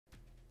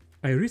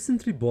I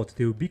recently bought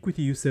the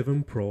Ubiquiti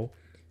U7 Pro,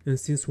 and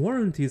since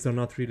warranties are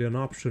not really an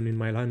option in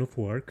my line of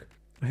work,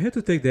 I had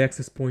to take the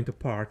access point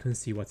apart and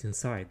see what's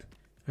inside.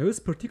 I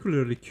was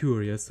particularly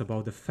curious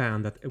about the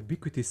fan that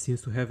Ubiquiti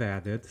seems to have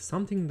added,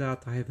 something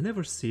that I have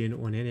never seen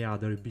on any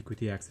other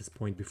Ubiquiti access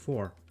point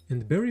before.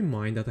 And bear in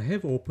mind that I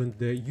have opened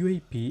the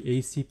UAP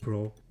AC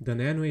Pro, the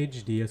Nano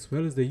HD, as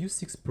well as the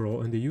U6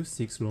 Pro and the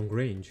U6 Long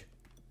Range.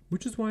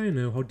 Which is why I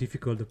know how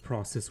difficult the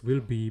process will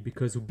be,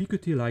 because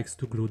Ubiquiti likes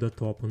to glue the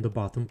top and the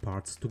bottom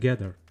parts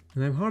together.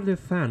 And I'm hardly a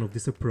fan of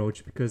this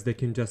approach, because they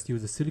can just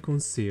use a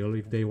silicone seal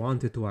if they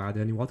wanted to add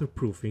any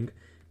waterproofing,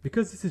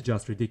 because this is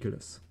just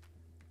ridiculous.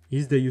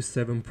 Is the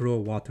U7 Pro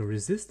water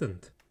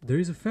resistant? There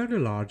is a fairly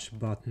large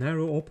but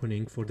narrow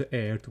opening for the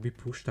air to be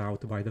pushed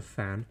out by the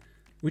fan,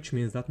 which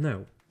means that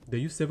no,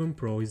 the U7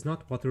 Pro is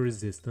not water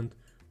resistant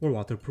or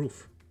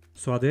waterproof.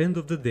 So at the end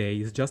of the day,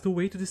 it's just a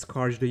way to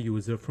discourage the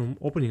user from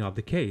opening up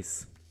the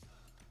case.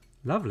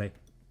 Lovely.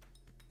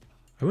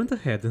 I went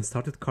ahead and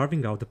started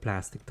carving out the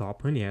plastic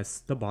top, and yes,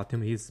 the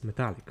bottom is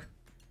metallic.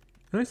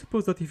 And I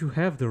suppose that if you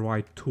have the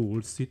right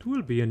tools, it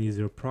will be an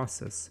easier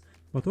process.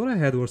 But all I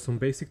had were some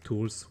basic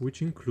tools,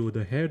 which include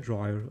a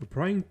hairdryer, a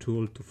prying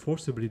tool to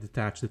forcibly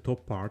detach the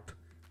top part,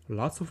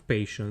 lots of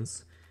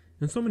patience,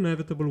 and some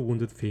inevitable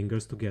wounded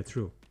fingers to get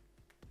through.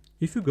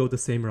 If you go the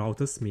same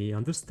route as me,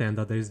 understand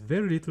that there is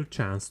very little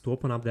chance to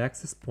open up the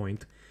access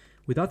point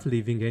without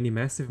leaving any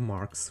massive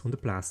marks on the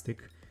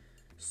plastic,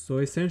 so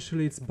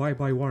essentially it's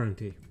bye-bye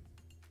warranty.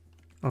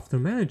 After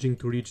managing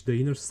to reach the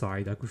inner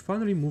side, I could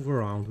finally move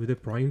around with the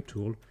prying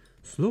tool,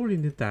 slowly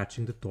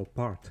detaching the top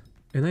part.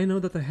 And I know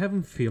that I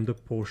haven't filmed a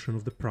portion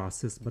of the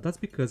process, but that's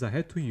because I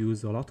had to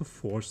use a lot of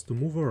force to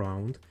move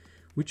around,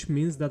 which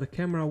means that the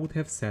camera would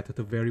have sat at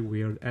a very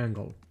weird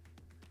angle.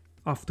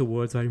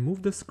 Afterwards, I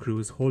removed the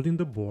screws holding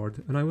the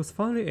board, and I was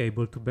finally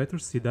able to better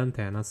see the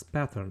antenna's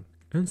pattern,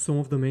 and some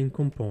of the main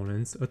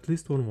components, at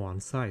least on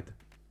one side.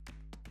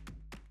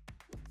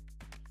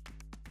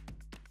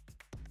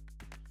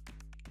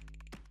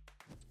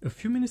 A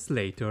few minutes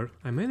later,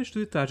 I managed to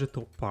detach the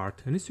top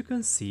part, and as you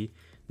can see,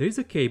 there is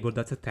a cable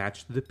that's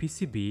attached to the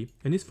PCB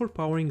and is for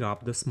powering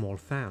up the small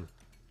fan.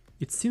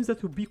 It seems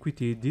that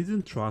Ubiquiti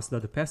didn't trust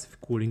that the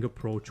passive cooling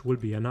approach will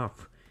be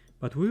enough,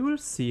 but we will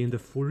see in the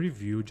full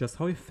review just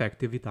how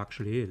effective it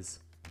actually is.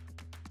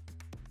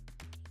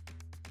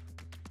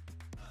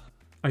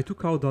 I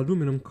took out the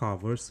aluminum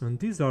covers, and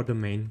these are the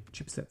main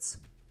chipsets.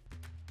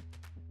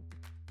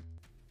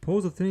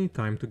 Pause at any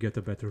time to get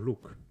a better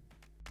look.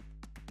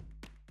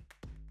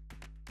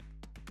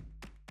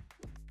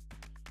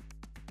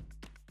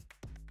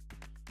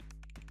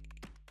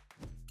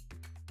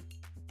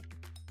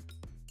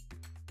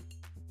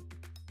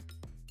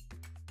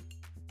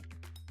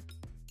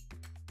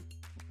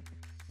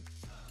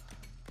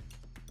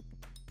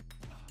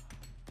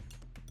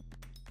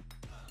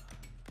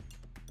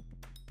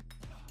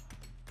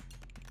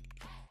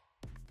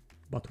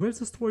 But where's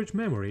the storage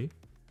memory?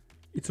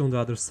 It's on the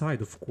other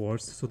side, of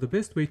course, so the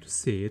best way to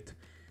see it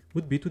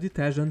would be to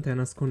detach the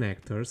antenna's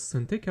connectors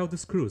and take out the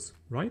screws,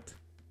 right?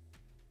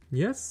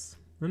 Yes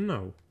and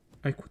no.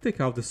 I could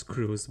take out the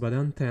screws, but the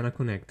antenna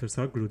connectors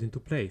are glued into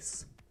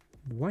place.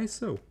 Why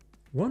so?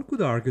 One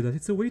could argue that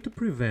it's a way to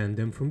prevent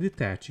them from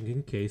detaching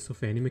in case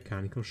of any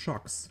mechanical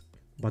shocks.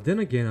 But then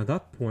again, at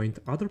that point,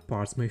 other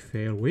parts may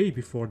fail way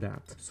before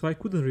that, so I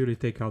couldn't really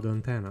take out the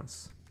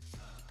antennas.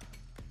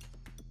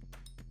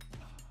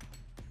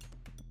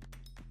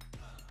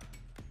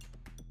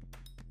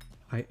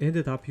 I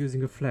ended up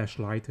using a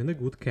flashlight and a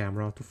good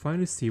camera to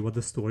finally see what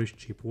the storage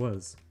chip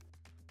was.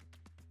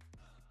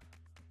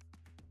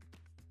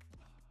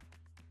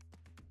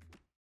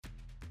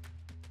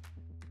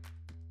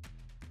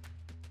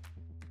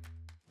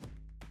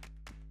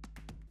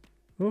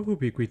 Oh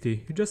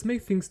Ubiquiti, you just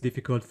make things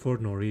difficult for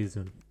no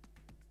reason.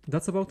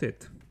 That's about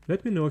it.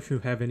 Let me know if you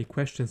have any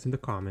questions in the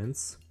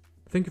comments.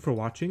 Thank you for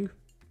watching,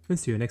 and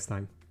see you next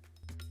time.